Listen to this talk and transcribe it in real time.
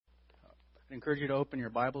I encourage you to open your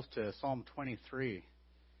Bibles to Psalm 23. It's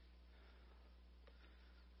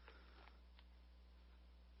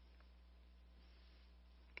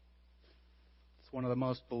one of the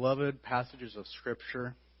most beloved passages of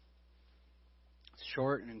Scripture. It's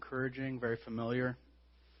short and encouraging, very familiar.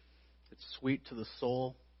 It's sweet to the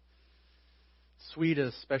soul. Sweet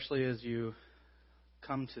especially as you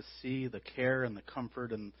come to see the care and the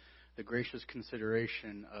comfort and the gracious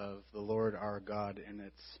consideration of the Lord our God in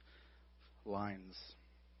its lines.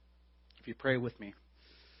 If you pray with me.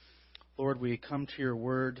 Lord, we come to your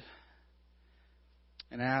word,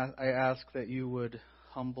 and I ask that you would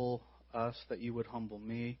humble us, that you would humble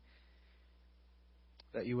me,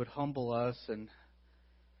 that you would humble us, and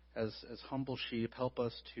as humble sheep, help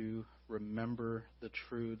us to remember the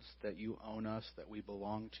truths that you own us, that we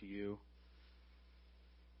belong to you.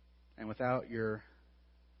 And without your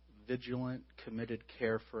vigilant, committed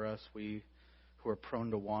care for us, we who are prone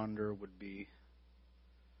to wander would be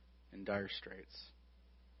in dire straits.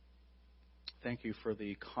 Thank you for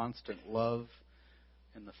the constant love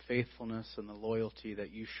and the faithfulness and the loyalty that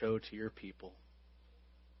you show to your people.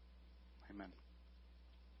 Amen.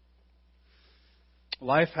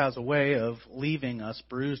 Life has a way of leaving us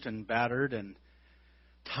bruised and battered and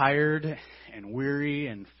tired and weary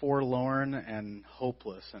and forlorn and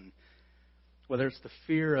hopeless. And whether it's the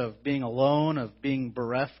fear of being alone, of being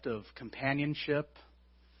bereft of companionship,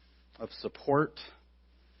 of support,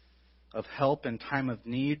 of help in time of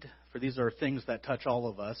need, for these are things that touch all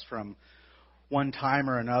of us from one time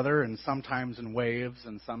or another, and sometimes in waves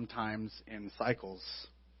and sometimes in cycles.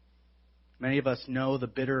 Many of us know the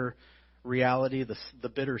bitter reality, the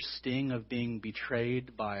bitter sting of being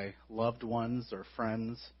betrayed by loved ones or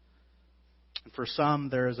friends. For some,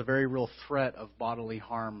 there is a very real threat of bodily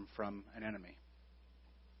harm from an enemy.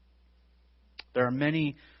 There are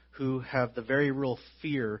many who have the very real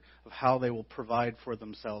fear of how they will provide for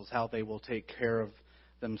themselves, how they will take care of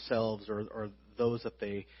themselves or those that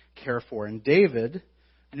they care for. And David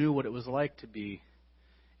knew what it was like to be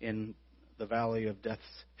in the valley of death's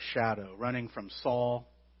shadow, running from Saul,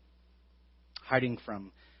 hiding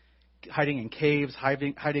in caves,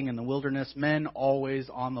 hiding in the wilderness, men always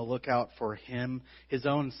on the lookout for him, his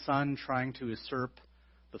own son trying to usurp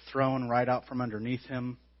the throne right out from underneath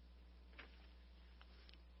him.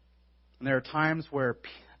 And there are times where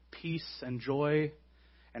peace and joy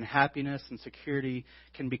and happiness and security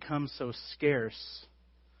can become so scarce,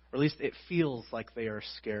 or at least it feels like they are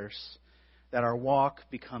scarce, that our walk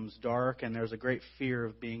becomes dark and there's a great fear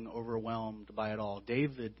of being overwhelmed by it all.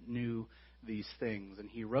 David knew these things, and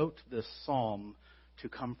he wrote this psalm to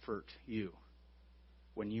comfort you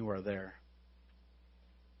when you are there.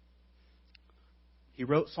 He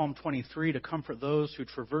wrote Psalm 23 to comfort those who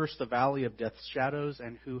traverse the valley of death's shadows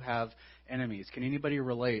and who have enemies. Can anybody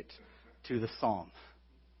relate to the psalm?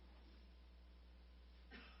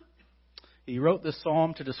 He wrote this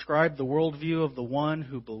psalm to describe the worldview of the one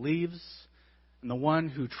who believes and the one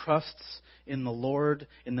who trusts in the Lord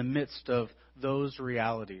in the midst of those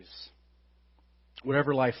realities.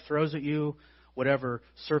 Whatever life throws at you, whatever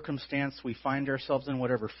circumstance we find ourselves in,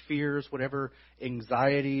 whatever fears, whatever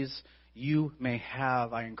anxieties you may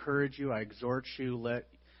have, I encourage you, I exhort you, let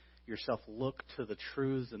yourself look to the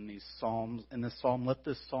truths in these psalms. In this psalm, let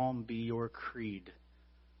this psalm be your creed.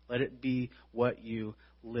 Let it be what you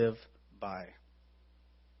live by.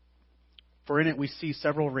 For in it we see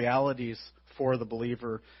several realities for the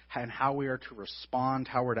believer and how we are to respond,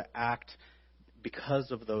 how we're to act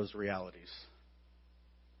because of those realities.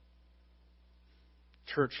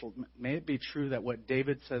 Church, may it be true that what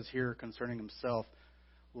David says here concerning himself,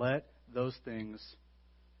 let those things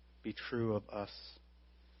be true of us.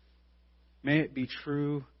 May it be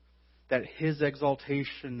true that his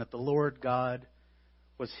exaltation, that the Lord God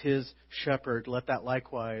was his shepherd, let that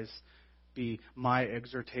likewise be my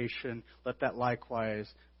exhortation. Let that likewise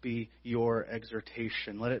be your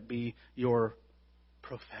exhortation. Let it be your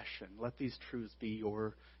profession. Let these truths be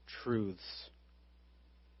your truths.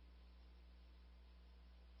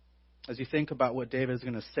 As you think about what David is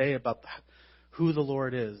going to say about who the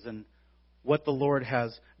Lord is and what the Lord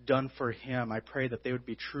has done for him, I pray that they would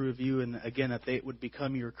be true of you, and again, that they would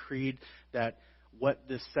become your creed, that what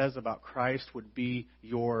this says about Christ would be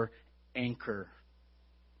your anchor,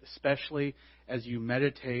 especially as you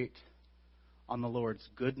meditate on the Lord's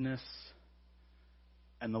goodness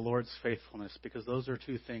and the Lord's faithfulness, because those are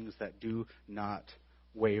two things that do not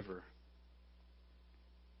waver.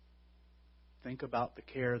 Think about the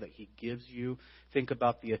care that he gives you. Think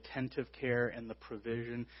about the attentive care and the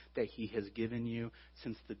provision that he has given you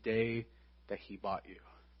since the day that he bought you.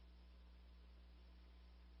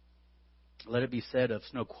 Let it be said of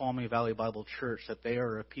Snoqualmie Valley Bible Church that they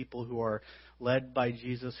are a people who are led by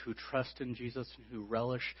Jesus, who trust in Jesus, and who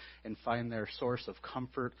relish and find their source of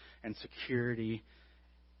comfort and security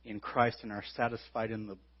in Christ and are satisfied in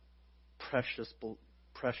the precious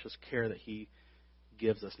care that He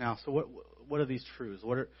gives us. Now, so what are these truths?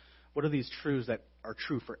 What are these truths that are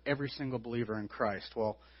true for every single believer in Christ?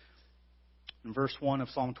 Well, in verse 1 of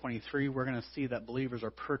Psalm 23, we're going to see that believers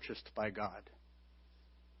are purchased by God.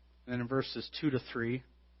 And then in verses 2 to 3,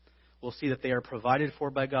 we'll see that they are provided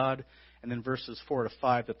for by God. And then verses 4 to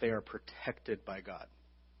 5, that they are protected by God.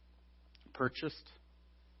 Purchased,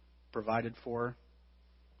 provided for,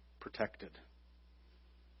 protected.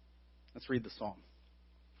 Let's read the psalm.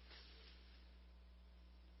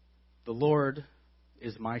 The Lord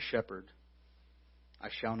is my shepherd. I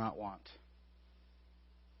shall not want.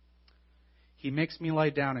 He makes me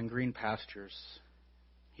lie down in green pastures.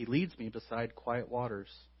 He leads me beside quiet waters.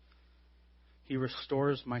 He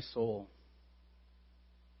restores my soul.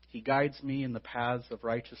 He guides me in the paths of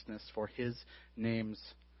righteousness for His name's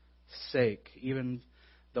sake. Even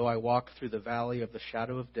though I walk through the valley of the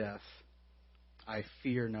shadow of death, I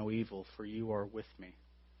fear no evil, for You are with me.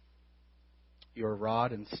 Your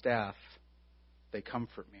rod and staff, they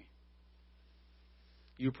comfort me.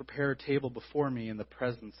 You prepare a table before me in the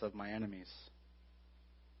presence of my enemies.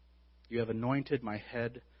 You have anointed my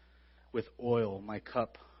head with oil. My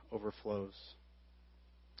cup overflows.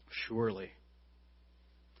 Surely,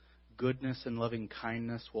 goodness and loving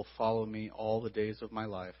kindness will follow me all the days of my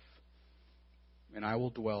life, and I will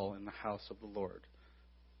dwell in the house of the Lord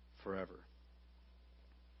forever.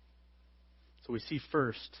 So we see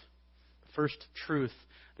the first truth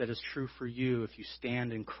that is true for you if you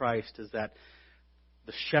stand in Christ is that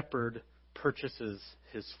the shepherd purchases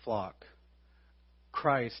his flock.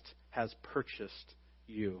 Christ has purchased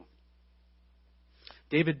you.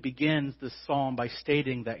 David begins this psalm by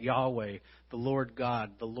stating that Yahweh, the Lord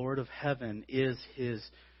God, the Lord of heaven, is his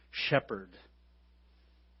shepherd.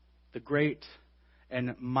 The great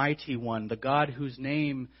and mighty one, the God whose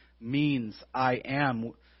name means I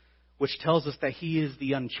am, which tells us that He is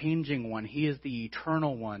the unchanging one. He is the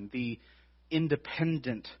eternal one, the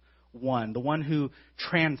independent one, the one who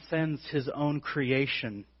transcends His own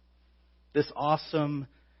creation. This awesome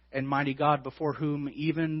and mighty God before whom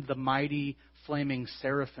even the mighty flaming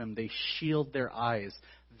seraphim, they shield their eyes.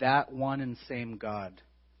 That one and same God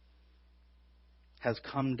has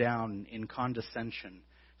come down in condescension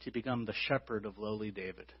to become the shepherd of lowly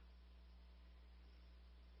David.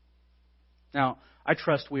 Now, I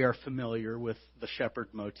trust we are familiar with the shepherd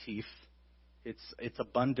motif. It's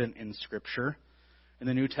abundant in Scripture. In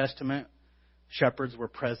the New Testament, shepherds were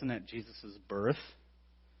present at Jesus' birth.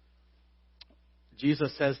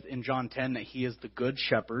 Jesus says in John 10 that He is the good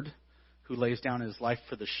shepherd who lays down His life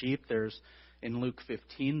for the sheep. There's, in Luke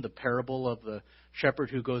 15, the parable of the shepherd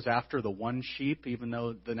who goes after the one sheep, even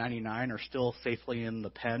though the 99 are still safely in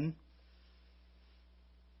the pen.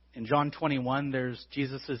 In John 21, there's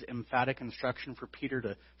Jesus' emphatic instruction for Peter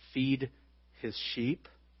to feed his sheep.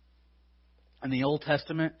 In the Old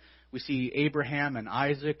Testament, we see Abraham and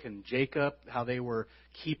Isaac and Jacob, how they were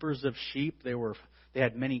keepers of sheep. They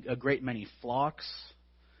had a great many flocks.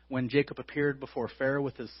 When Jacob appeared before Pharaoh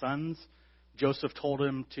with his sons, Joseph told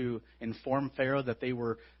him to inform Pharaoh that they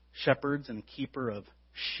were shepherds and keeper of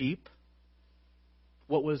sheep.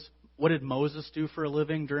 What did Moses do for a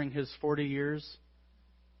living during his 40 years?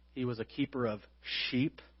 He was a keeper of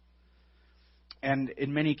sheep. And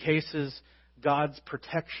in many cases, God's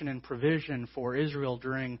protection and provision for Israel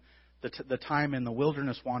during the time in the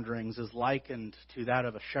wilderness wanderings is likened to that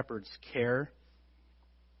of a shepherd's care.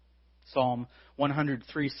 Psalm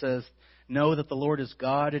 103 says, "Know that the Lord is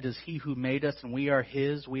God. It is He who made us, and we are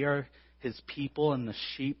His. We are His people and the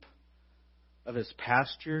sheep of His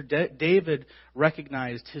pasture." David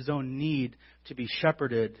recognized his own need to be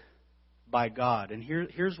shepherded by God. And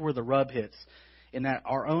here's where the rub hits, in that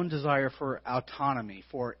our own desire for autonomy,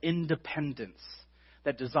 for independence,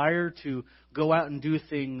 that desire to go out and do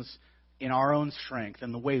things in our own strength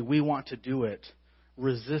and the way we want to do it,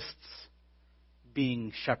 resists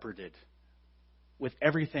being shepherded with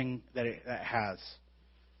everything that it has.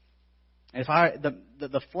 If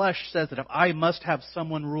the flesh says that if I must have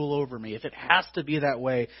someone rule over me, if it has to be that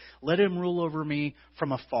way, let him rule over me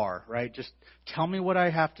from afar, right? Just tell me what I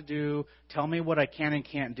have to do, tell me what I can and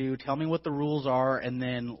can't do, tell me what the rules are, and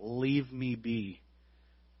then leave me be.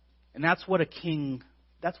 And that's what a king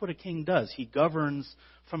does. He governs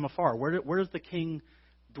from afar. Where does the king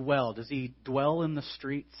dwell? Does he dwell in the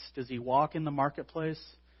streets? Does he walk in the marketplace?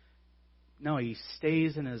 No, he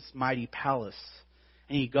stays in his mighty palace.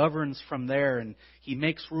 And he governs from there, and he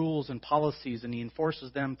makes rules and policies, and he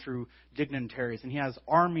enforces them through dignitaries, and he has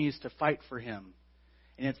armies to fight for him.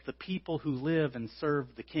 And it's the people who live and serve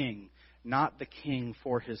the king, not the king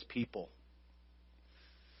for his people.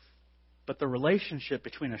 But the relationship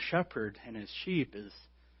between a shepherd and his sheep is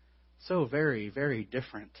so very, very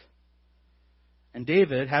different. And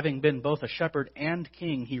David, having been both a shepherd and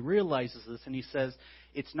king, he realizes this, and he says,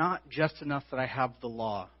 it's not just enough that I have the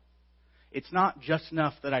law. It's not just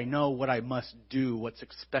enough that I know what I must do, what's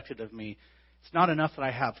expected of me. It's not enough that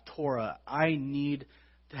I have Torah. I need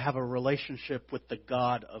to have a relationship with the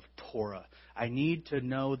God of Torah. I need to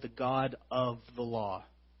know the God of the law,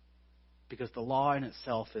 because the law in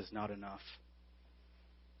itself is not enough.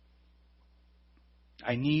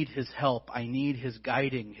 I need His help. I need His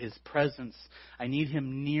guiding, His presence. I need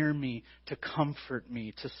Him near me to comfort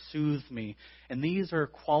me, to soothe me. And these are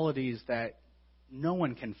qualities that no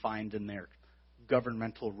one can find in their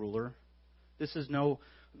governmental ruler. These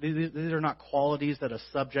are not qualities that a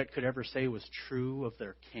subject could ever say was true of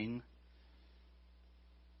their king.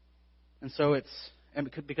 And so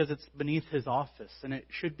because it's beneath his office, and it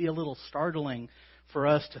should be a little startling for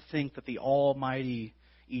us to think that the almighty,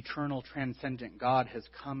 eternal, transcendent God has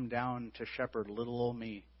come down to shepherd little old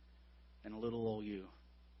me and little old you.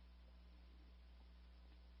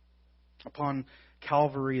 Upon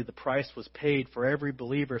Calvary, the price was paid for every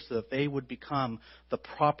believer so that they would become the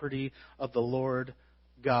property of the Lord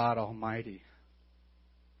God Almighty.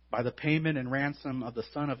 By the payment and ransom of the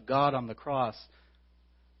Son of God on the cross,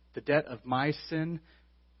 the debt of my sin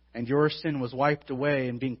and your sin was wiped away,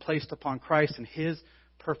 and being placed upon Christ, and His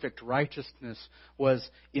perfect righteousness was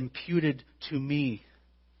imputed to me.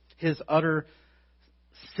 His utter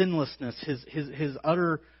sinlessness, His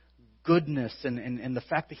utter goodness, and the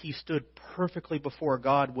fact that He stood perfectly before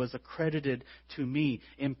God was accredited to me,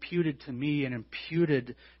 imputed to me, and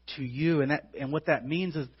imputed to you. And what that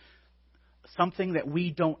means is something that we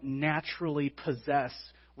don't naturally possess,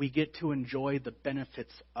 we get to enjoy the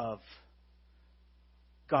benefits of.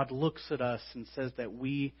 God looks at us and says that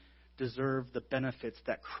we deserve the benefits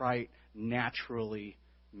that Christ naturally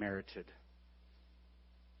merited.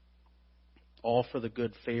 All for the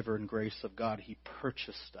good favor and grace of God. He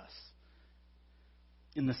purchased us.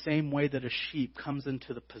 In the same way that a sheep comes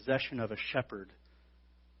into the possession of a shepherd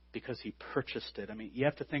because he purchased it. I mean, you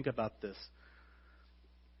have to think about this.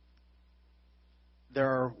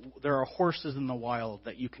 There are horses in the wild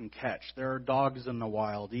that you can catch. There are dogs in the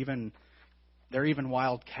wild. There are even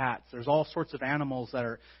wild cats. There's all sorts of animals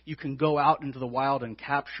that you can go out into the wild and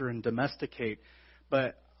capture and domesticate.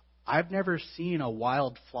 But I've never seen a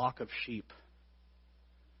wild flock of sheep.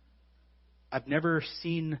 I've never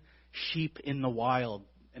seen sheep in the wild,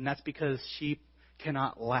 and that's because sheep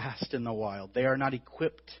cannot last in the wild. They are not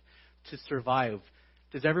equipped to survive.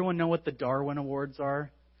 Does everyone know what the Darwin Awards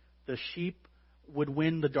are? The sheep would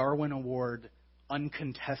win the Darwin Award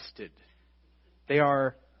uncontested. They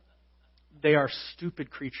are stupid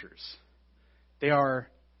creatures. They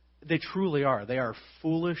truly are. They are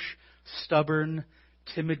foolish, stubborn,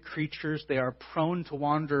 timid creatures. They are prone to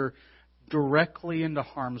wander directly into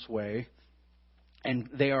harm's way. And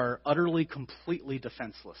they are utterly, completely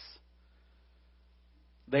defenseless.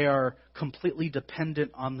 They are completely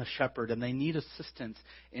dependent on the shepherd, and they need assistance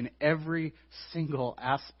in every single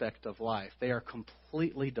aspect of life. They are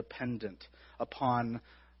completely dependent upon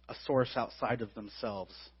a source outside of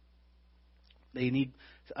themselves. They need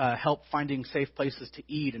help finding safe places to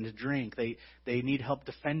eat and to drink. They need help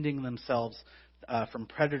defending themselves from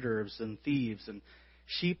predators and thieves. And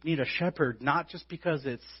sheep need a shepherd, not just because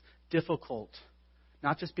it's difficult,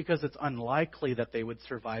 not just because it's unlikely that they would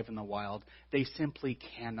survive in the wild. They simply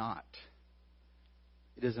cannot.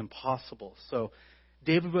 It is impossible. So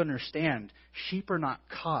David would understand, sheep are not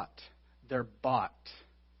caught, they're bought.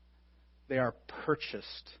 They are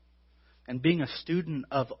purchased. And being a student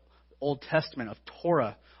of Old Testament, of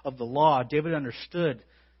Torah, of the law, David understood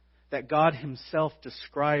that God Himself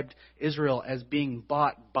described Israel as being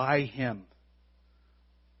bought by Him,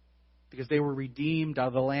 because they were redeemed out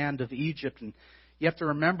of the land of Egypt. And you have to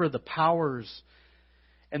remember the powers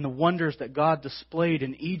and the wonders that God displayed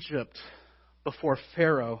in Egypt before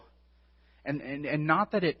Pharaoh. And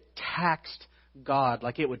not that it taxed God,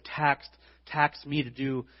 like it would tax me to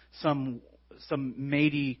do some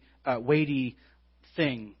weighty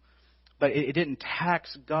thing. But it didn't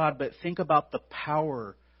tax God. But think about the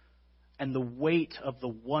power and the weight of the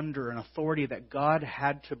wonder and authority that God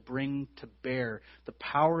had to bring to bear, the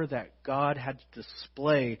power that God had to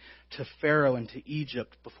display to Pharaoh and to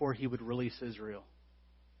Egypt before He would release Israel.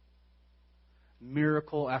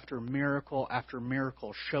 miracle after miracle after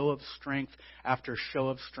miracle, show of strength after show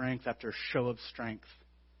of strength after show of strength.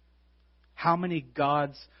 How many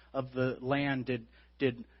gods of the land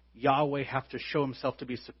did Yahweh have to show himself to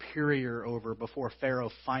be superior over before Pharaoh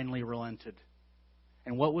finally relented?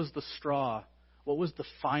 And what was the straw? What was the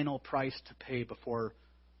final price to pay before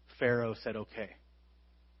Pharaoh said, okay?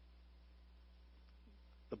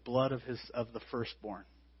 The blood of the firstborn.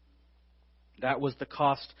 That was the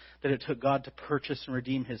cost that it took God to purchase and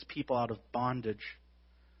redeem his people out of bondage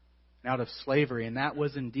and out of slavery. And that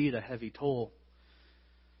was indeed a heavy toll.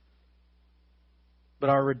 But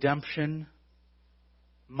our redemption,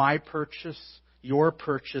 my purchase, your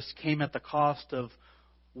purchase, came at the cost of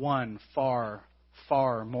one far,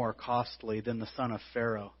 far more costly than the son of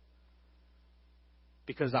Pharaoh.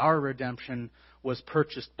 Because our redemption was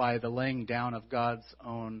purchased by the laying down of God's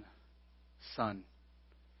own Son.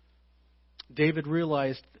 David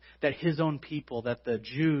realized that his own people, that the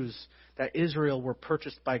Jews, that Israel were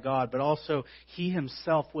purchased by God, but also he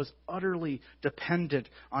himself was utterly dependent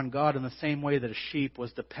on God in the same way that a sheep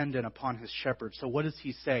was dependent upon his shepherd. So what does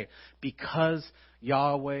he say? Because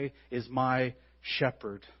Yahweh is my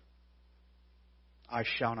shepherd, I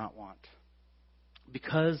shall not want.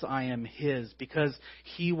 Because I am his, because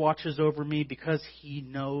he watches over me, because he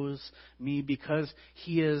knows me, because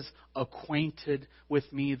he is acquainted with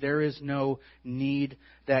me, there is no need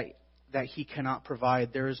that he cannot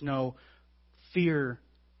provide. There is no fear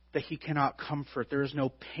that he cannot comfort. There is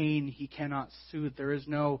no pain he cannot soothe. There is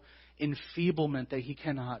no enfeeblement that he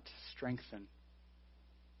cannot strengthen.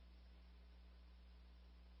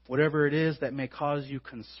 Whatever it is that may cause you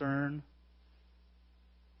concern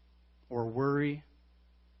or worry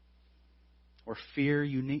or fear,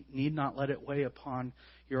 you need not let it weigh upon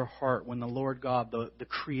your heart when the Lord God, the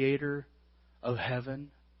creator of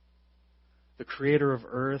heaven, the creator of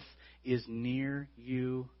earth, is near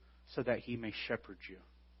you so that he may shepherd you.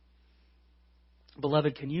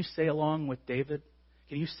 Beloved, can you say along with David?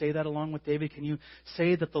 Can you say that along with David? Can you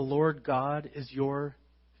say that the Lord God is your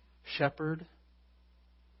shepherd?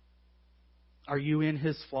 Are you in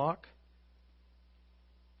his flock?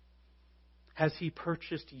 Has he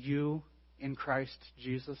purchased you in Christ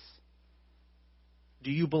Jesus? Do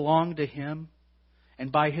you belong to him?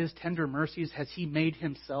 And by his tender mercies, has he made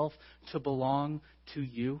himself to belong to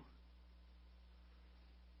you?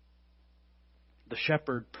 The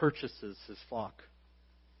shepherd purchases his flock.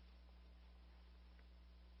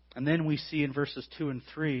 And then we see in verses 2 and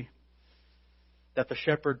 3 that the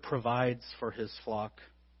shepherd provides for his flock.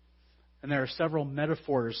 And there are several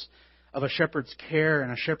metaphors of a shepherd's care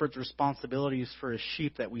and a shepherd's responsibilities for his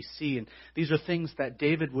sheep that we see. And these are things that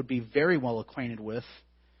David would be very well acquainted with.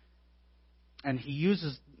 And he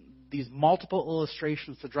uses these multiple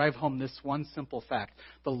illustrations to drive home this one simple fact.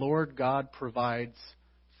 The Lord God provides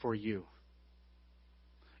for you.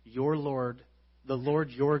 Your Lord, the Lord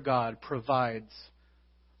your God, provides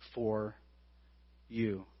for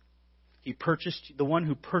you. He purchased, the one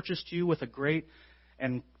who purchased you with a great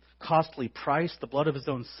and costly price, the blood of his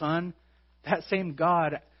own Son. That same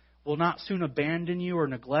God will not soon abandon you or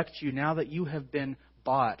neglect you now that you have been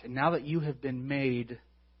bought and now that you have been made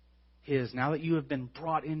his, now that you have been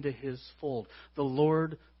brought into his fold. The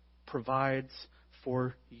Lord provides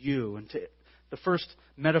for you. And the first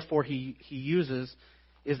metaphor he uses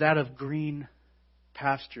is that of green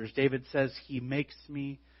pastures. David says, he makes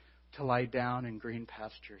me to lie down in green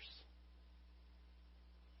pastures.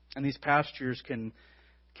 And these pastures can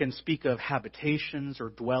speak of habitations or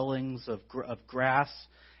dwellings of grass.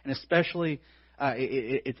 And especially,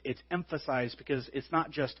 it's emphasized because it's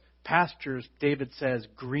not just pastures. David says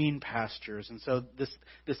green pastures. And so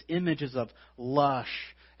this image is of lush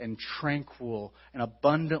and tranquil and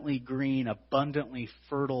abundantly green, abundantly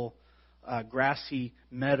fertile grassy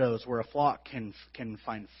meadows where a flock can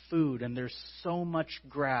find food. And there's so much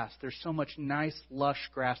grass, there's so much nice lush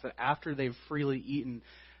grass that after they've freely eaten,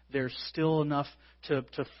 there's still enough to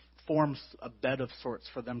form a bed of sorts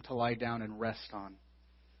for them to lie down and rest on.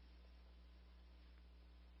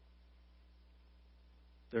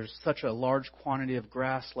 There's such a large quantity of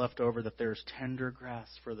grass left over that there's tender grass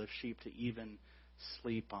for the sheep to even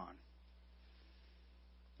sleep on.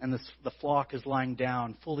 And the flock is lying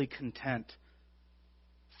down, fully content,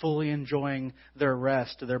 fully enjoying their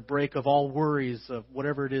rest, their break of all worries of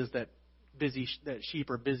whatever it is that sheep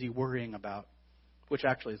are busy worrying about, which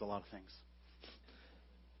actually is a lot of things.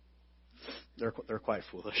 They're quite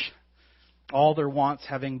foolish. all their wants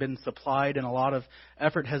having been supplied, and a lot of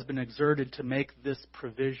effort has been exerted to make this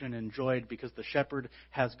provision enjoyed, because the shepherd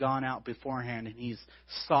has gone out beforehand and he's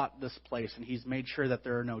sought this place and he's made sure that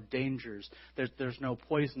there are no dangers. There's no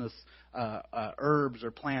poisonous herbs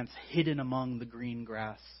or plants hidden among the green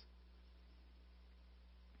grass.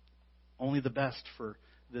 Only the best for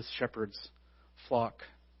this shepherd's flock.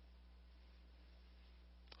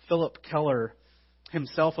 Philip Keller,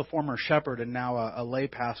 himself a former shepherd and now a lay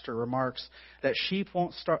pastor, remarks that sheep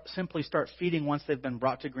won't simply start feeding once they've been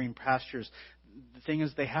brought to green pastures. The thing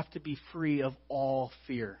is, they have to be free of all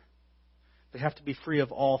fear. They have to be free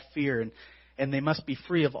of all fear, and they must be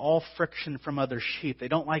free of all friction from other sheep. They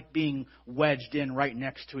don't like being wedged in right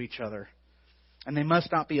next to each other. And they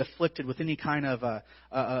must not be afflicted with any kind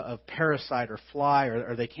of parasite or fly,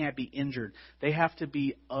 or they can't be injured. They have to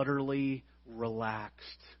be utterly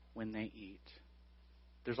relaxed when they eat.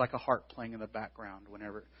 There's like a harp playing in the background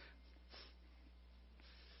whenever.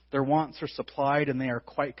 Their wants are supplied, and they are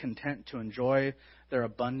quite content to enjoy their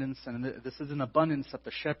abundance. And this is an abundance that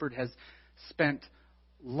the shepherd has spent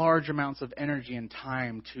large amounts of energy and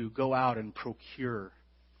time to go out and procure,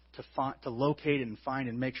 to locate and find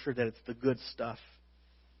and make sure that it's the good stuff.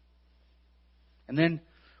 And then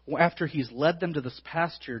after he's led them to this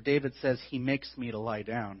pasture, David says, he makes me to lie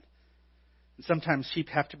down. And sometimes sheep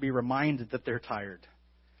have to be reminded that they're tired,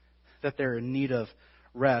 that they're in need of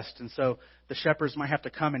rest. And so the shepherds might have to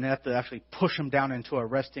come and have to actually push them down into a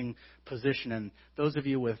resting position. And those of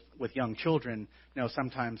you with young children know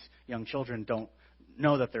sometimes young children don't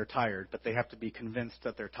know that they're tired, but they have to be convinced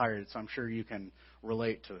that they're tired. So I'm sure you can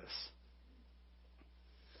relate to this.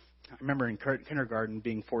 I remember in kindergarten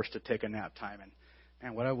being forced to take a nap time. And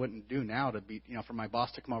man, what I wouldn't do now to be, for my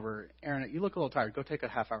boss to come over, Aaron, you look a little tired. Go take a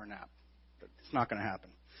half-hour nap. But it's not going to happen.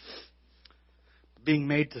 Being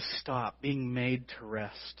made to stop, being made to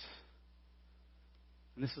rest.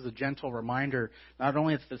 And this is a gentle reminder, not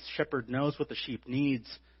only that the shepherd knows what the sheep needs,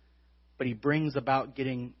 but he brings about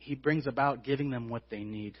giving them what they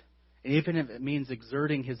need. And even if it means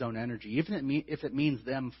exerting his own energy, even if it means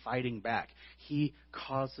them fighting back, he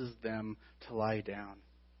causes them to lie down.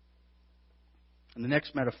 In the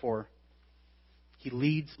next metaphor, he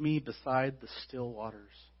leads me beside the still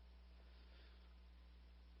waters.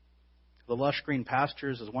 The lush green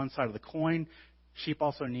pastures is one side of the coin. Sheep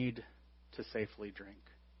also need to safely drink.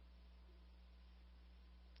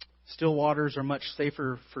 Still waters are much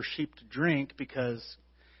safer for sheep to drink because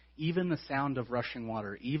even the sound of rushing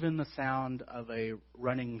water, even the sound of a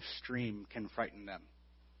running stream can frighten them.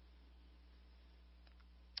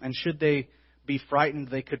 And should they be frightened,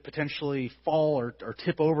 they could potentially fall or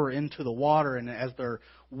tip over into the water, and as their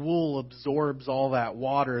wool absorbs all that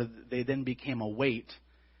water, they then become a weight,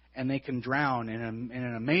 and they can drown in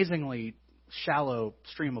an amazingly shallow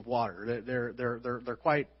stream of water. They're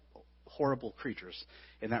quite horrible creatures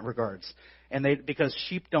in that regards. And because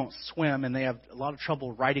sheep don't swim, and they have a lot of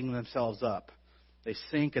trouble righting themselves up. They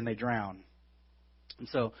sink and they drown. And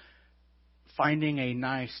so finding a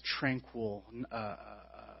nice, tranquil,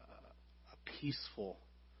 peaceful,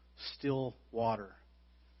 still water,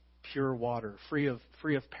 pure water, free of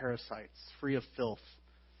parasites, free of filth,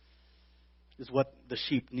 is what the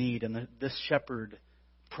sheep need, and this shepherd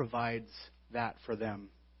provides that for them.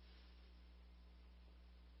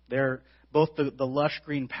 Both the lush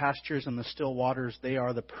green pastures and the still waters, they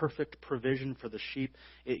are the perfect provision for the sheep.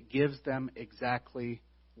 It gives them exactly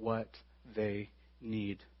what they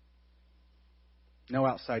need. No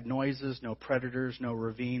outside noises, no predators, no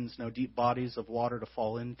ravines, no deep bodies of water to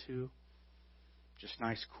fall into. Just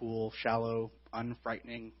nice, cool, shallow,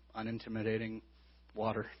 unfrightening, unintimidating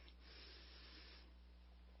water.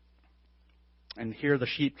 And here the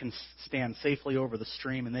sheep can stand safely over the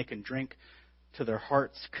stream, and they can drink to their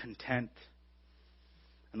heart's content.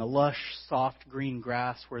 And the lush, soft green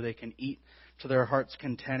grass where they can eat to their heart's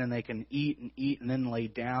content, and they can eat and then lay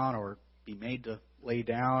down or be made to lay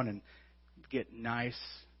down and get nice,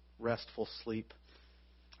 restful sleep.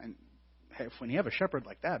 And when you have a shepherd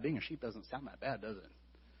like that, being a sheep doesn't sound that bad, does it?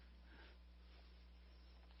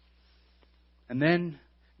 And then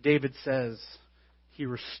David says, he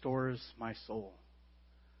restores my soul.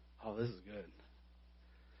 Oh, this is good.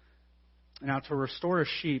 Now, to restore a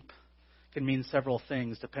sheep can mean several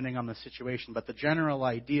things depending on the situation, but the general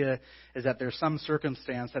idea is that there's some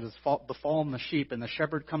circumstance that has befallen the sheep, and the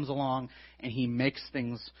shepherd comes along and he makes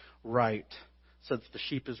things right so that the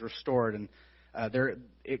sheep is restored. And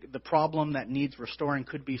the problem that needs restoring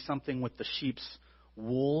could be something with the sheep's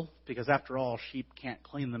wool, because after all, sheep can't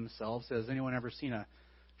clean themselves. Has anyone ever seen a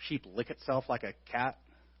sheep lick itself like a cat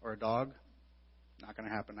or a dog? Not going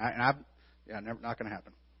to happen. Not going to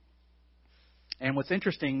happen. And what's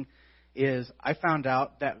interesting is I found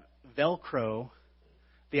out that Velcro,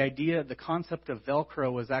 the concept of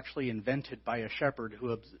Velcro was actually invented by a shepherd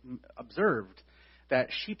who observed that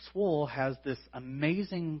sheep's wool has this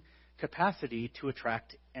amazing capacity to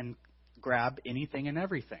attract and grab anything and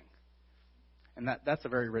everything. And that's a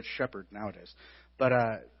very rich shepherd nowadays. But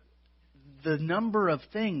the number of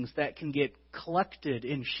things that can get collected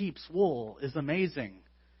in sheep's wool is amazing.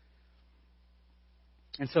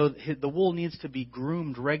 And so the wool needs to be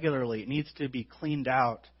groomed regularly. It needs to be cleaned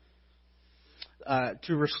out.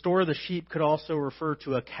 To restore the sheep could also refer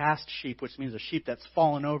to a cast sheep, which means a sheep that's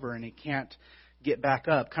fallen over and he can't get back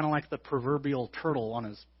up, kind of like the proverbial turtle on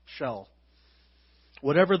his shell.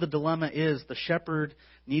 Whatever the dilemma is, the shepherd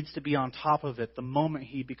needs to be on top of it the moment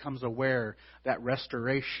he becomes aware that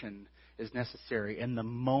restoration is necessary. And the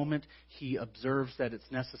moment he observes that it's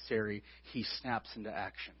necessary, he snaps into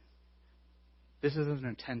action. This is an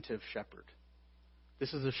attentive shepherd.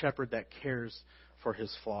 This is a shepherd that cares for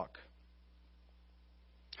his flock.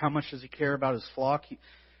 How much does he care about his flock?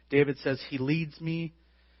 David says, he leads me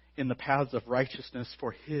in the paths of righteousness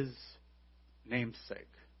for his name's sake.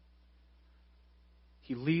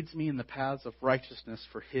 He leads me in the paths of righteousness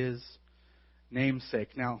for his name's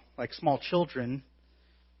sake. Now, like small children,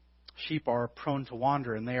 sheep are prone to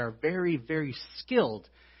wander, and they are very, very skilled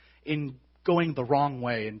in going the wrong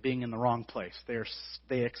way and being in the wrong place.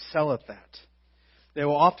 They excel at that. They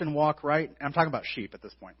will often walk right, I'm talking about sheep at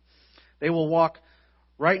this point. They will walk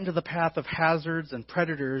right into the path of hazards and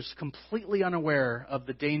predators, completely unaware of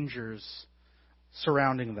the dangers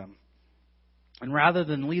surrounding them. And rather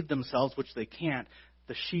than lead themselves, which they can't,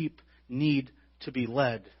 the sheep need to be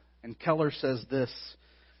led. And Keller says this,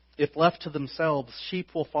 if left to themselves,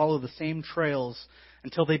 sheep will follow the same trails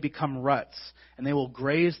until they become ruts, and they will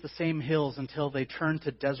graze the same hills until they turn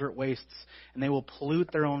to desert wastes, and they will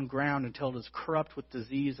pollute their own ground until it is corrupt with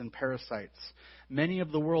disease and parasites. Many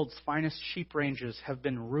of the world's finest sheep ranges have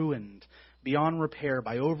been ruined beyond repair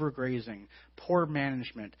by overgrazing, poor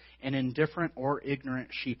management, and indifferent or ignorant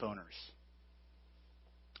sheep owners.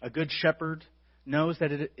 A good shepherd knows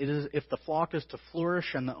that it is, if the flock is to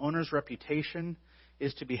flourish and the owner's reputation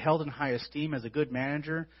is to be held in high esteem as a good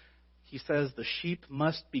manager, he says the sheep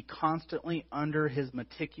must be constantly under his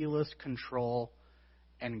meticulous control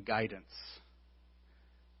and guidance.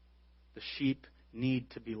 The sheep need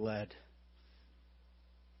to be led.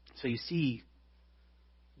 So you see,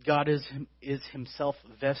 God is himself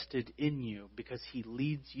vested in you because he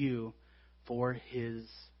leads you for his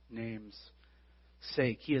name's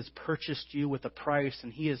sake. He has purchased you with a price,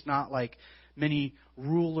 and he is not like many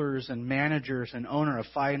rulers and managers and owner of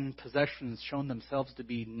fine possessions shown themselves to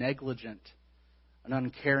be negligent and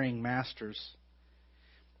uncaring masters.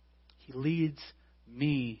 He leads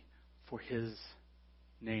me for his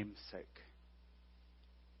name's sake.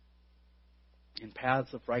 In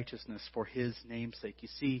paths of righteousness for his name's sake. You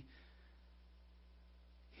see,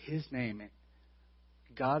 his name,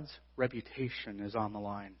 God's reputation is on the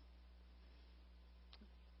line.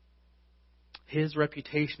 His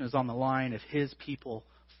reputation is on the line if his people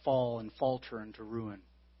fall and falter into ruin.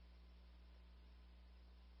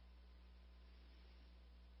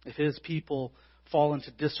 If his people fall into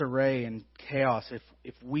disarray and chaos,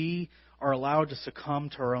 if we are allowed to succumb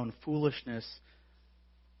to our own foolishness,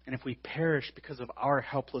 and if we perish because of our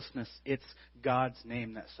helplessness, it's God's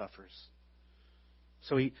name that suffers.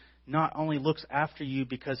 So he not only looks after you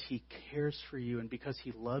because he cares for you and because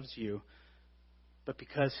he loves you, but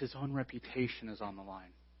because his own reputation is on the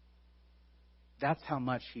line. That's how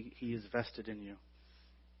much he is vested in you.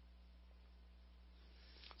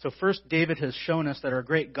 So first, David has shown us that our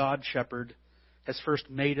great God shepherd has first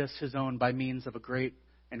made us his own by means of a great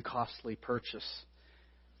and costly purchase.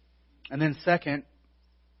 And then second,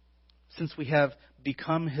 since we have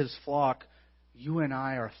become his flock, you and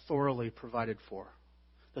I are thoroughly provided for.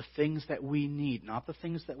 The things that we need, not the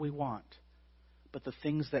things that we want, but the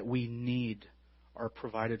things that we need are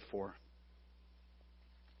provided for.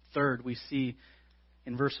 Third, we see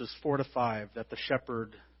in verses 4 to 5 that the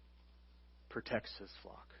shepherd protects his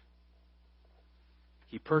flock.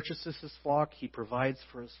 He purchases his flock, he provides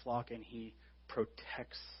for his flock, and he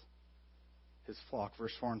protects his flock.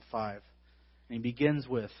 Verse 4 and 5. And he begins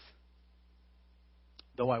with,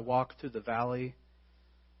 though I walk through the valley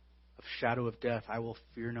of shadow of death, I will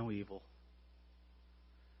fear no evil.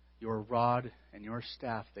 Your rod and your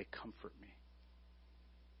staff, they comfort me.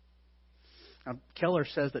 Now, Keller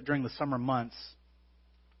says that during the summer months,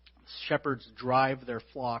 shepherds drive their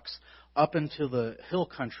flocks up into the hill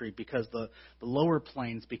country because the lower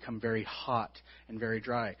plains become very hot and very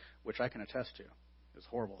dry, which I can attest to. It was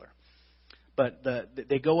horrible there. But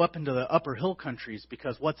they go up into the upper hill countries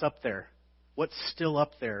because what's up there? What's still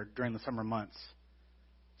up there during the summer months?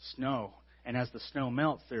 Snow. And as the snow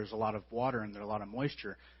melts, there's a lot of water and there's a lot of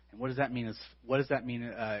moisture. And what does that mean?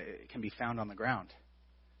 It can be found on the ground?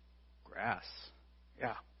 Grass.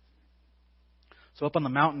 Yeah. So up on the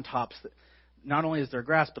mountaintops, not only is there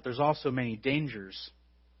grass, but there's also many dangers.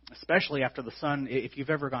 Especially after the sun, if you've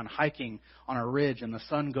ever gone hiking on a ridge and the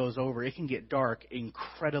sun goes over, it can get dark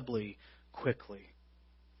incredibly quickly.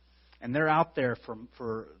 And they're out there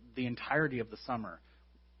for the entirety of the summer,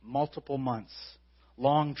 multiple months,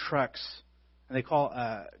 long treks. And they call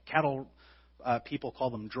people call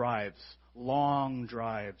them drives, long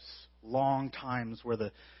times where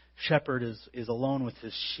the shepherd is alone with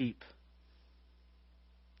his sheep.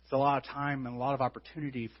 It's a lot of time and a lot of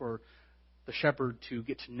opportunity for the shepherd to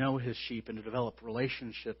get to know his sheep and to develop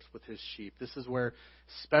relationships with his sheep. This is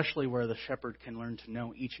especially where the shepherd can learn to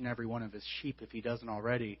know each and every one of his sheep if he doesn't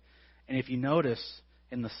already. And if you notice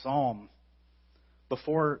in the psalm, up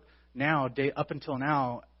until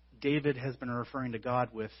now, David has been referring to God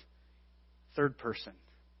with third person,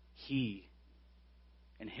 he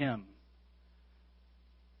and him.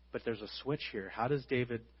 But there's a switch here. How does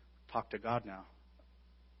David talk to God now?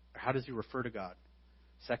 Or how does he refer to God?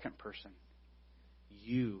 Second person.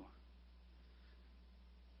 You.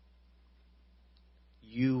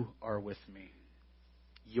 You are with me.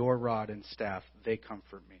 Your rod and staff, they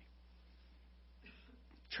comfort me.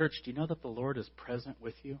 Church, do you know that the Lord is present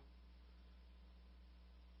with you?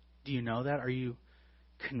 Do you know that? Are you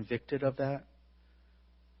convicted of that?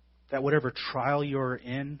 That whatever trial you're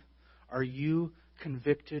in, are you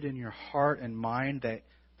convicted in your heart and mind that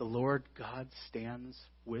the Lord God stands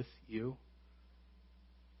with you?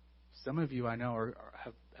 Some of you I know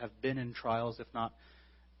have been in trials, if not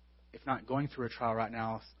going through a trial right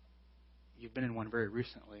now, you've been in one very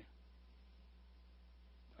recently.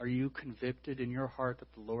 Are you convicted in your heart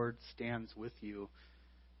that the Lord stands with you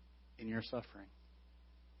in your suffering?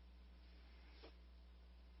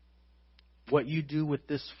 What you do with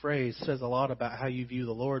this phrase says a lot about how you view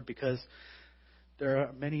the Lord, because there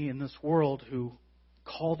are many in this world who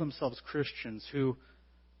call themselves Christians who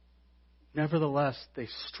nevertheless, they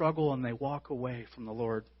struggle and they walk away from the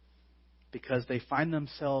Lord because they find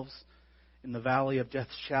themselves in the valley of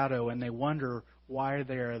death's shadow and they wonder why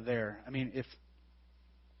they are there. I mean, if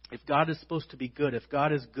God is supposed to be good, if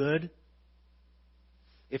God is good,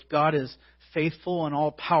 if God is faithful and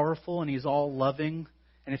all-powerful and He's all-loving,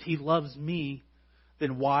 and if He loves me,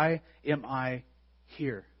 then why am I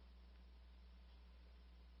here?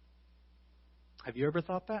 Have you ever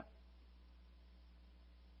thought that?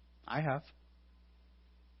 I have.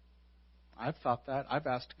 I've thought that. I've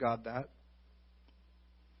asked God that.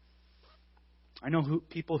 I know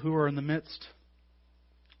people who are in the midst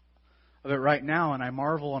of it right now, and I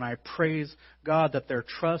marvel and I praise God that their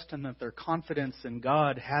trust and that their confidence in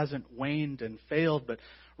God hasn't waned and failed, but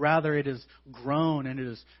rather it has grown and it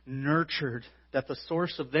is nurtured, that the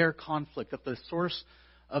source of their conflict, that the source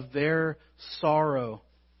of their sorrow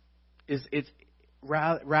is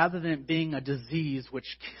rather than it being a disease which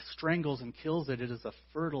strangles and kills it, it is a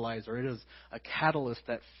fertilizer. It is a catalyst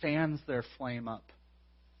that fans their flame up.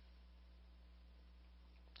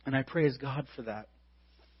 And I praise God for that.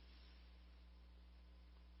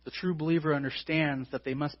 The true believer understands that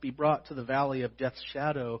they must be brought to the valley of death's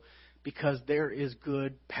shadow because there is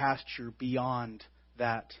good pasture beyond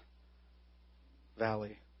that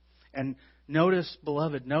valley. And notice,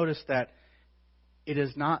 beloved, that it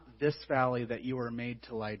is not this valley that you are made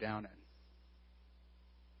to lie down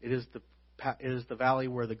in. It is the valley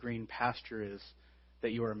where the green pasture is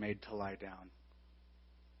that you are made to lie down.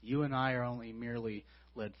 You and I are only merely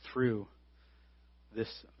led through this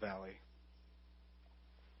valley.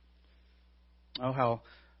 Oh, how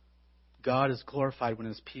God is glorified when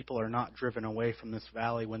His people are not driven away from this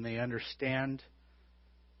valley, when they understand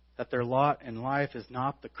that their lot in life is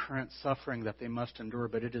not the current suffering that they must endure,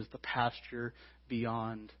 but it is the pasture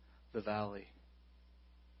beyond the valley.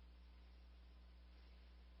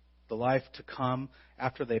 The life to come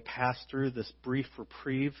after they pass through this brief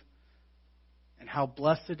reprieve. And how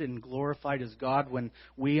blessed and glorified is God when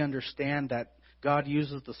we understand that God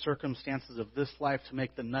uses the circumstances of this life to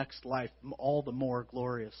make the next life all the more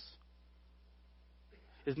glorious.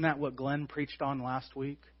 Isn't that what Glenn preached on last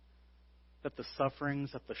week? That the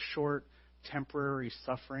sufferings, that the short, temporary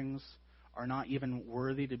sufferings are not even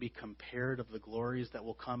worthy to be compared of the glories that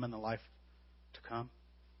will come in the life to come.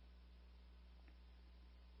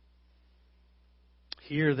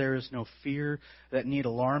 Here there is no fear that need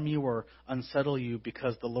alarm you or unsettle you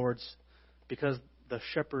because the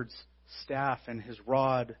shepherd's staff and his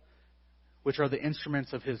rod which are the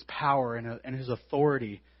instruments of His power and His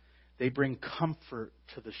authority, they bring comfort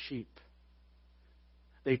to the sheep.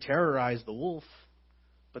 They terrorize the wolf,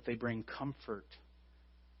 but they bring comfort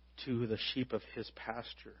to the sheep of His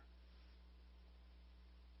pasture.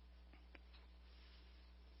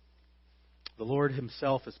 The Lord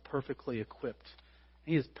Himself is perfectly equipped.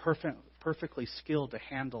 He is perfectly skilled to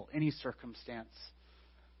handle any circumstance.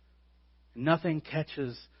 Nothing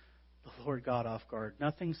catches the Lord God off guard.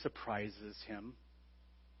 Nothing surprises Him.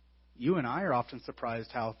 You and I are often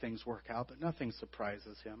surprised how things work out, but nothing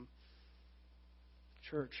surprises Him.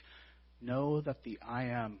 Church, know that the I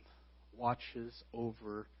Am watches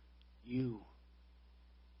over you.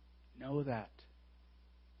 Know that.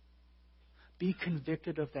 Be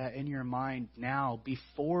convicted of that in your mind now,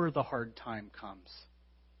 before the hard time comes,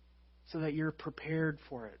 so that you're prepared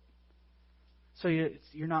for it. So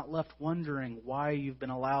you're not left wondering why you've been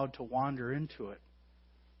allowed to wander into it.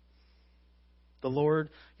 The Lord,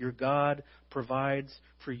 your God, provides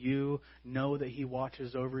for you. Know that He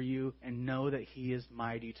watches over you, and know that He is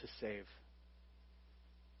mighty to save.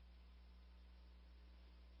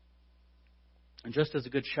 And just as a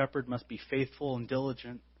good shepherd must be faithful and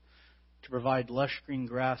diligent to provide lush green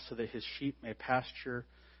grass so that his sheep may pasture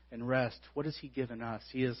and rest, what has He given us?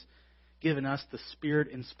 He has given us the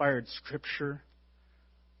Spirit-inspired Scripture,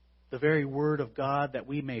 the very Word of God that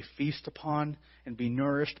we may feast upon and be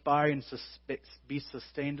nourished by and be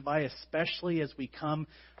sustained by, especially as we come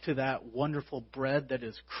to that wonderful bread that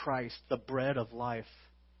is Christ, the bread of life,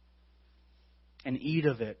 and eat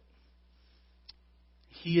of it.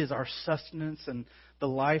 He is our sustenance and the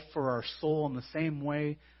life for our soul in the same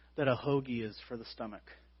way that a hoagie is for the stomach.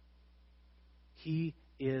 He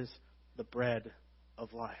is the bread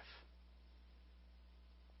of life.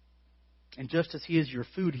 And just as He is your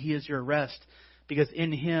food, He is your rest. Because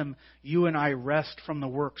in Him, you and I rest from the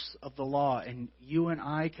works of the law. And you and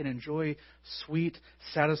I can enjoy sweet,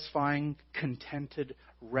 satisfying, contented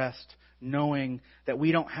rest, knowing that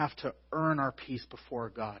we don't have to earn our peace before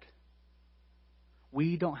God.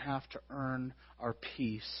 We don't have to earn our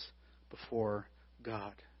peace before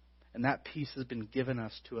God. And that peace has been given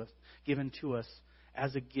to us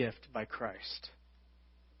as a gift by Christ.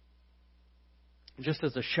 Just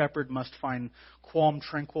as a shepherd must find calm,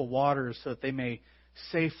 tranquil waters so that they may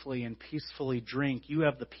safely and peacefully drink, you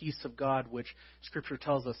have the peace of God, which Scripture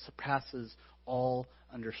tells us surpasses all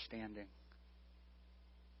understanding.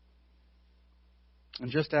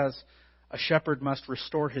 And just as a shepherd must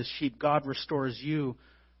restore his sheep, God restores you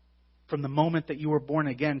from the moment that you were born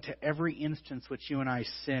again to every instance which you and I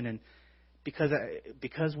sin. And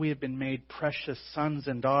because we have been made precious sons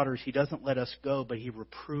and daughters, He doesn't let us go, but He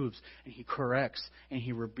reproves and He corrects and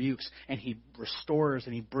He rebukes and He restores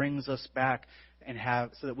and He brings us back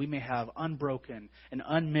so that we may have unbroken and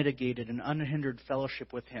unmitigated and unhindered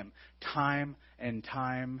fellowship with Him time and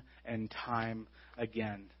time and time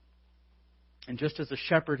again. And just as a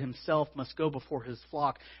shepherd himself must go before his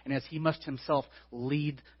flock, and as he must himself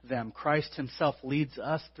lead them, Christ Himself leads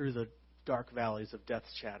us through the dark valleys of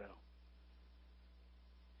death's shadow.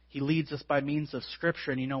 He leads us by means of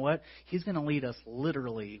Scripture, and you know what? He's going to lead us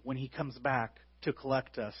literally when He comes back to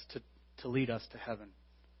collect us, to lead us to heaven.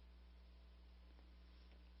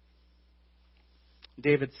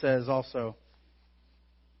 David says also,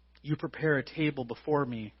 "You prepare a table before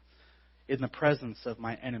me in the presence of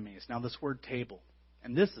my enemies." Now this word table,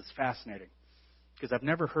 and this is fascinating because I've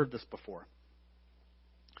never heard this before.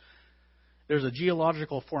 There's a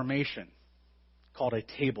geological formation called a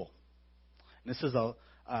table. And this is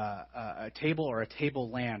a table or a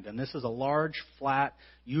tableland, and this is a large, flat,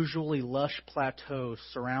 usually lush plateau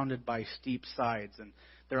surrounded by steep sides. And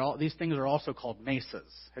these things are also called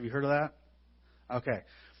mesas. Have you heard of that? Okay.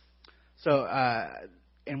 So,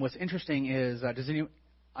 and what's interesting is,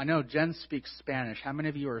 I know Jen speaks Spanish. How many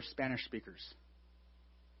of you are Spanish speakers?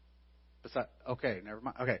 Okay, never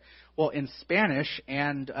mind. Okay. Well, in Spanish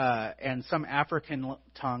and some African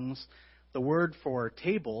tongues, the word for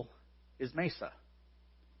table is mesa.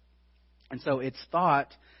 And so it's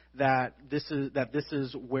thought that this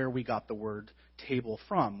is where we got the word table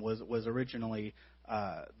from. Was originally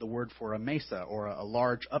the word for a mesa, or a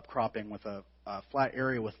large upcropping with a flat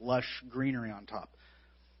area with lush greenery on top.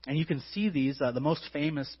 And you can see these, the most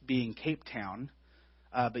famous being Cape Town.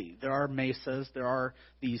 But there are mesas, there are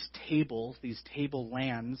these tables, these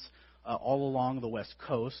tablelands all along the West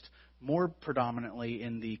Coast, more predominantly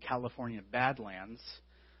in the California Badlands.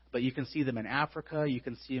 But you can see them in Africa, you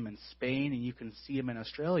can see them in Spain, and you can see them in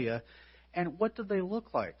Australia. And what do they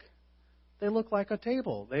look like? They look like a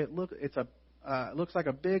table. It looks like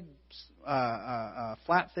a big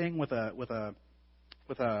flat thing with a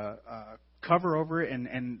cover over it,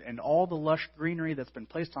 and all the lush greenery that's been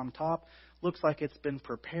placed on top looks like it's been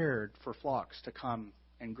prepared for flocks to come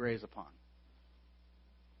and graze upon.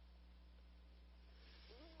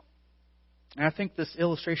 And I think this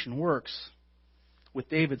illustration works with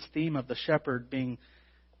David's theme of the shepherd being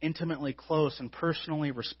intimately close and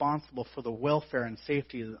personally responsible for the welfare and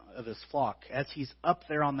safety of his flock as he's up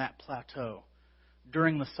there on that plateau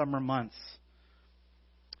during the summer months.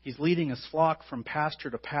 He's leading his flock from pasture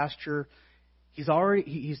to pasture.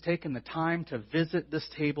 He's taken the time to visit this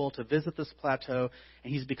table, to visit this plateau,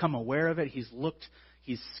 and he's become aware of it. He's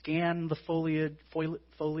scanned the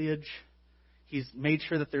foliage. He's made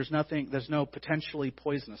sure that there's no potentially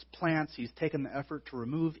poisonous plants. He's taken the effort to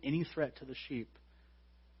remove any threat to the sheep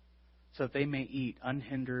so that they may eat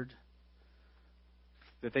unhindered,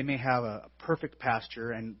 that they may have a perfect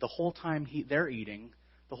pasture. And the whole time they're eating,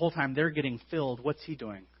 the whole time they're getting filled, what's he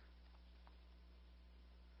doing?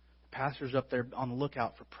 The pastor's up there on the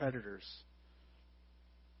lookout for predators.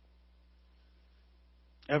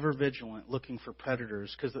 Ever vigilant, looking for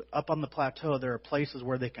predators. Because up on the plateau, there are places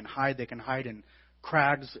where they can hide. They can hide in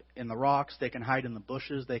crags in the rocks. They can hide in the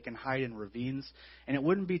bushes. They can hide in ravines. And it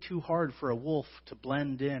wouldn't be too hard for a wolf to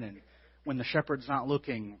blend in and, when the shepherd's not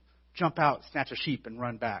looking, jump out, snatch a sheep, and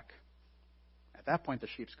run back. At that point, the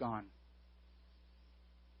sheep's gone.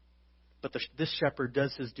 But this shepherd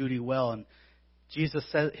does his duty well. And Jesus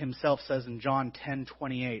himself says in John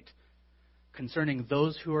 10:28, concerning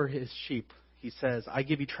those who are his sheep, he says, I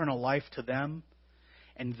give eternal life to them,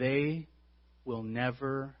 and they will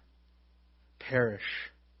never perish,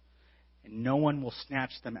 and no one will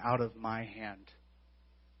snatch them out of my hand.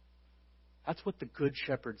 That's what the Good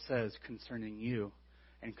Shepherd says concerning you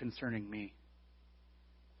and concerning me.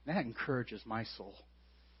 That encourages my soul.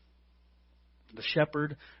 The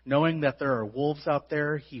shepherd, knowing that there are wolves out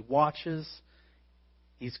there, he watches.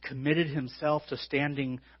 He's committed himself to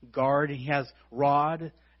standing guard. He has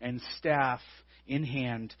rod and staff in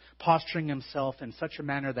hand, posturing himself in such a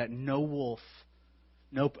manner that no wolf,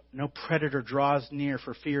 no predator draws near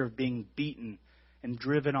for fear of being beaten and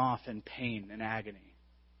driven off in pain and agony.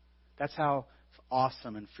 That's how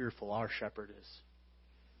awesome and fearful our shepherd is.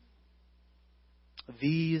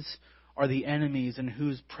 These are the enemies in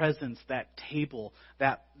whose presence that tableland,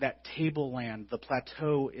 the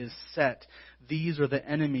plateau is set. These are the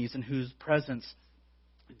enemies in whose presence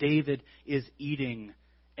David is eating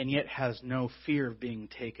and yet has no fear of being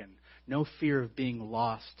taken, no fear of being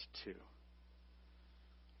lost to.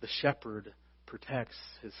 The shepherd protects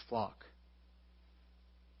his flock.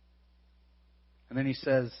 And then he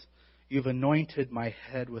says, you've anointed my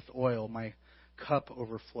head with oil, my cup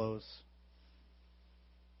overflows.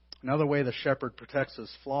 Another way the shepherd protects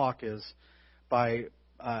his flock is by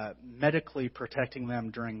medically protecting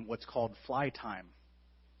them during what's called fly time.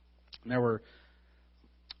 And there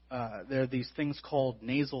are these things called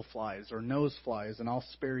nasal flies or nose flies, and I'll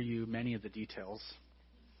spare you many of the details.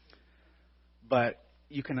 But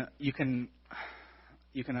you can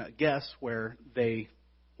guess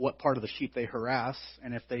what part of the sheep they harass,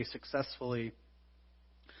 and if they successfully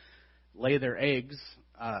lay their eggs,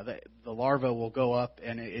 the larva will go up,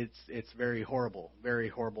 and it's very horrible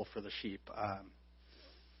for the sheep.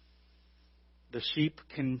 The sheep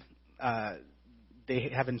they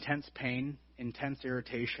have intense pain, intense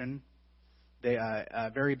irritation, they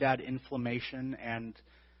very bad inflammation, and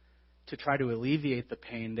to try to alleviate the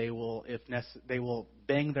pain, they will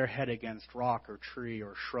bang their head against rock or tree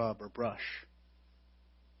or shrub or brush,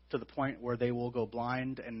 to the point where they will go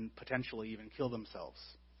blind and potentially even kill themselves.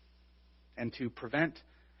 And to prevent,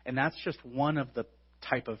 and that's just one of the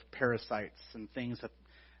type of parasites and things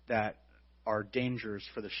that are dangers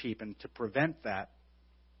for the sheep. And to prevent that,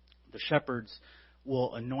 the shepherds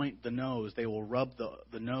will anoint the nose. They will rub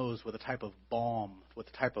the nose with a type of balm, with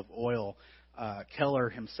a type of oil. Keller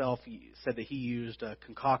himself said that he used a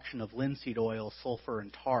concoction of linseed oil, sulfur,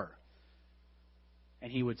 and tar.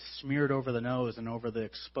 And he would smear it over the nose and over the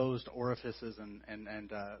exposed orifices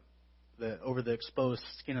and over the exposed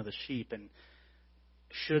skin of the sheep. And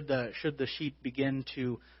should the sheep begin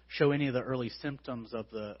to show any of the early symptoms of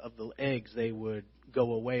the eggs, they would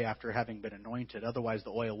go away after having been anointed. Otherwise,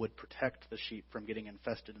 the oil would protect the sheep from getting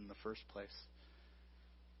infested in the first place.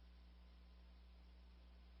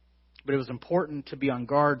 But it was important to be on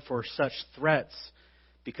guard for such threats,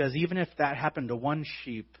 because even if that happened to one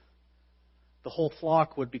sheep, the whole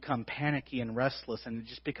flock would become panicky and restless and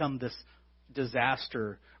just become this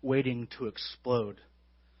disaster waiting to explode.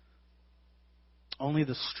 Only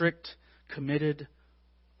the strict, committed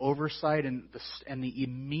oversight and the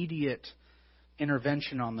immediate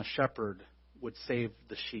intervention on the shepherd would save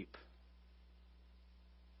the sheep.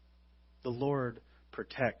 The Lord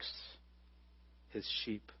protects his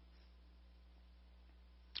sheep.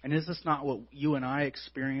 And is this not what you and I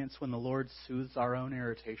experience when the Lord soothes our own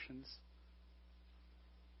irritations?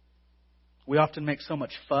 We often make so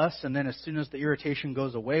much fuss, and then as soon as the irritation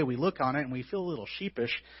goes away, we look on it and we feel a little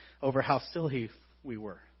sheepish over how silly we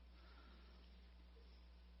were.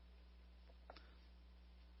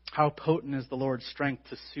 How potent is the Lord's strength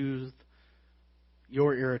to soothe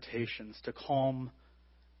your irritations, to calm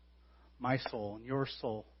my soul and your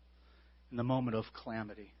soul in the moment of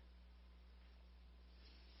calamity.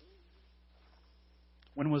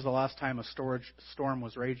 When was the last time a storm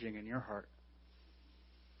was raging in your heart?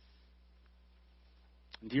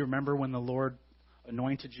 Do you remember when the Lord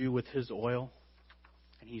anointed you with his oil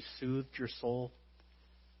and he soothed your soul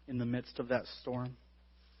in the midst of that storm?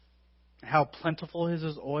 How plentiful is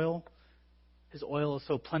his oil? His oil is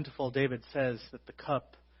so plentiful, David says, that the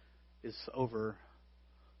cup is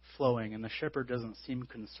overflowing, and the shepherd doesn't seem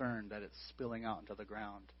concerned that it's spilling out into the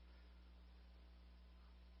ground.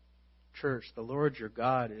 Church, the Lord your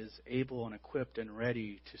God is able and equipped and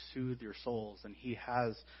ready to soothe your souls, and he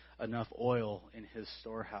has enough oil in his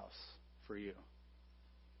storehouse for you.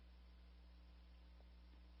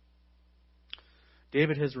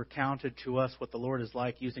 David has recounted to us what the Lord is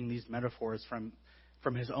like using these metaphors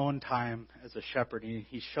from his own time as a shepherd.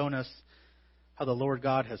 He's shown us how the Lord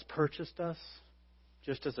God has purchased us,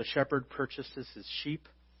 just as a shepherd purchases his sheep.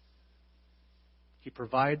 He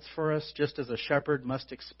provides for us, just as a shepherd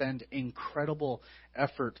must expend incredible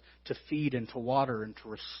effort to feed and to water and to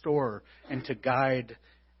restore and to guide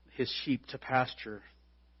his sheep to pasture.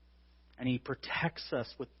 And he protects us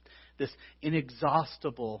with this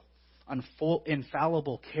inexhaustible,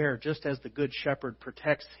 infallible care, just as the good shepherd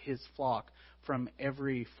protects his flock from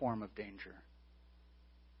every form of danger.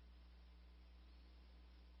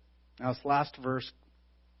 Now, this last verse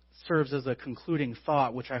serves as a concluding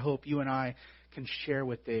thought, which I hope you and I can share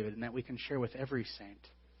with David and that we can share with every saint.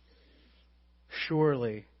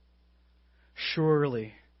 Surely,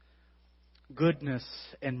 surely, goodness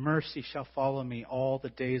and mercy shall follow me all the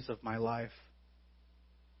days of my life,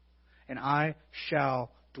 and I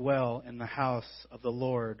shall dwell in the house of the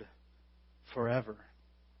Lord forever.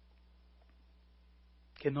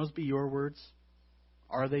 Can those be your words?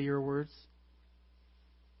 Are they your words?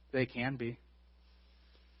 They can be.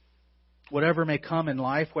 Whatever may come in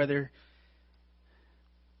life, whether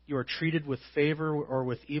you are treated with favor or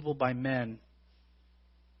with evil by men,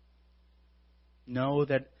 know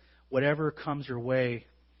that whatever comes your way,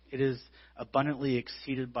 it is abundantly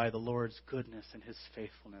exceeded by the Lord's goodness and his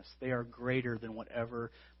faithfulness. They are greater than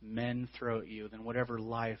whatever men throw at you, than whatever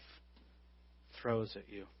life throws at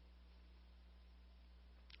you.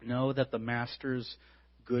 Know that the Master's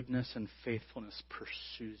goodness and faithfulness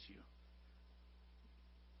pursues you.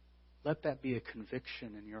 Let that be a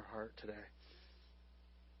conviction in your heart today.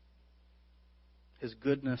 His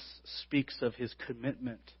goodness speaks of his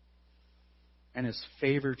commitment and his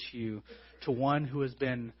favor to you, to one who has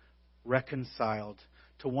been reconciled,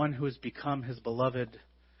 to one who has become his beloved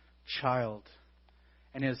child.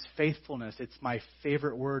 And his faithfulness, it's my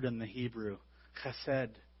favorite word in the Hebrew, chesed.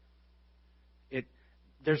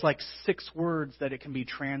 There's like 6 words that it can be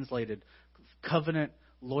translated. Covenant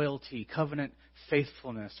loyalty, covenant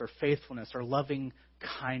faithfulness, or loving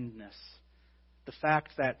kindness. The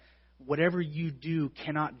fact that whatever you do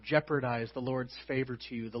cannot jeopardize the Lord's favor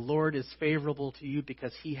to you. The Lord is favorable to you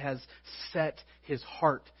because he has set his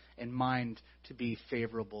heart and mind to be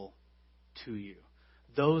favorable to you.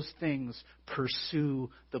 Those things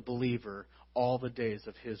pursue the believer all the days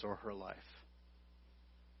of his or her life.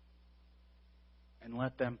 And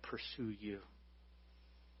let them pursue you.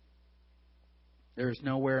 There is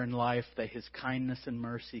nowhere in life that his kindness and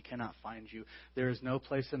mercy cannot find you. There is no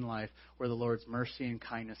place in life where the Lord's mercy and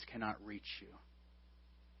kindness cannot reach you.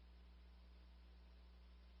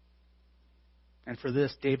 And for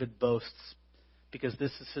this, David boasts, because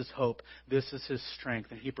this is his hope, this is his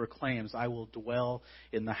strength, and he proclaims, I will dwell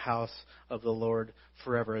in the house of the Lord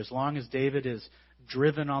forever. As long as David is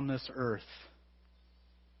driven on this earth,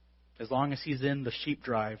 as long as he's in the sheep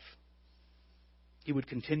drive, he would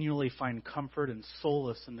continually find comfort and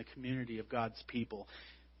solace in the community of God's people.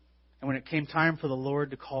 And when it came time for the Lord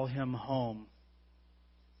to call him home,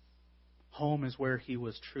 home is where he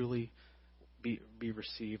was truly be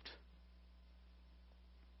received.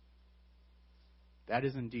 That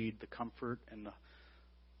is indeed the comfort and the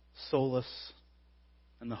solace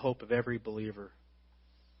and the hope of every believer.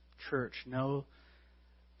 Church, know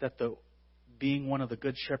that being one of the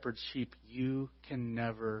Good Shepherd's sheep, you can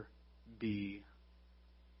never be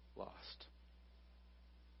lost.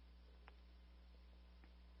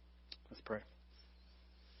 Let's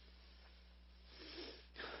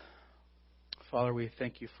Father, we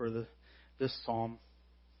thank you for this psalm,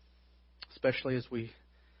 especially as we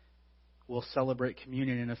will celebrate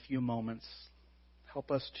communion in a few moments.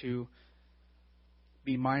 Help us to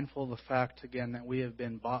be mindful of the fact, again, that we have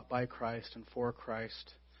been bought by Christ and for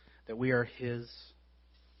Christ, that we are His.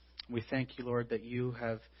 We thank you, Lord, that you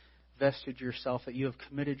have vested yourself, that you have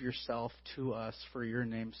committed yourself to us for your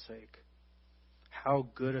name's sake. How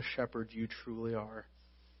good a shepherd you truly are.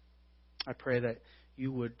 I pray that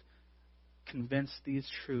you would convince these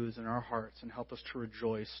truths in our hearts and help us to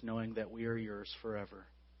rejoice knowing that we are yours forever.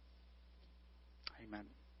 Amen.